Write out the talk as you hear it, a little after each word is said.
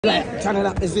Like, turn it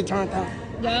up. Is it turned up?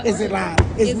 Yep. Is it live?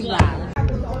 Is we live?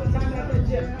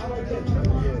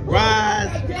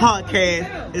 Rize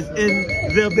podcast is in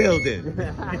the building.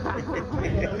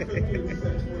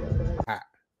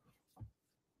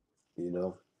 You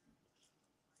know,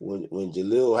 when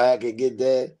Jalil Hackett get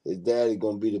there, his daddy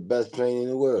gonna be the best trainer in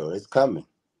the world. It's coming.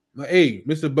 Hey,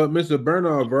 Mr.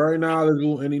 Bernard, very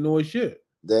knowledgeable and he knows shit.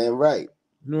 Damn right.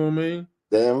 You know what I mean?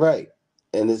 Damn right.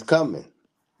 And it's coming.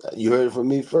 You heard it from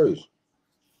me first.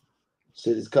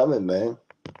 Shit is coming, man.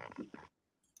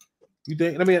 You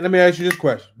think? Let me ask you this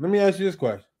question.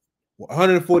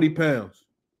 140 pounds.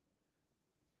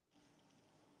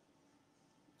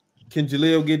 Can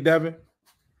Jalil get Devin?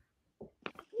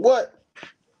 What?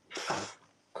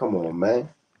 Come on, man.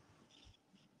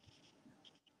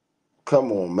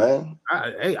 Come on, man.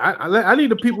 I need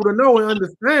the people to know and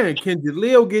understand. Can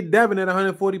Jalil get Devin at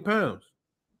 140 pounds?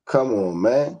 Come on,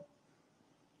 man.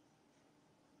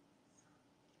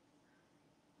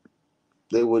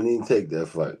 They wouldn't even take that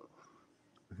fight.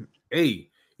 Hey,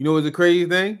 you know what's the crazy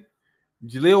thing?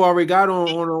 Jalil already got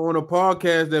on a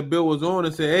podcast that Bill was on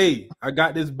and said, "Hey, I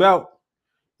got this belt.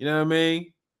 You know what I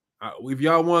mean? If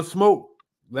y'all want smoke,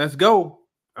 let's go.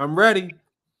 I'm ready."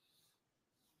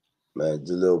 Man,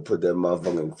 Jalil put that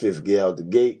motherfucking fifth gear out the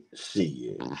gate.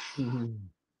 Shit.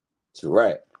 It's a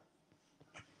wrap.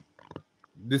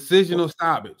 Decisional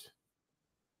stoppage.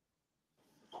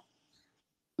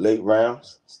 Late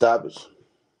rounds, stoppage.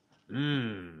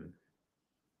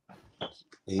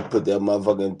 He put that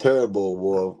motherfucking turbo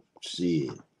war.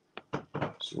 Shit.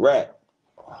 It's a wrap.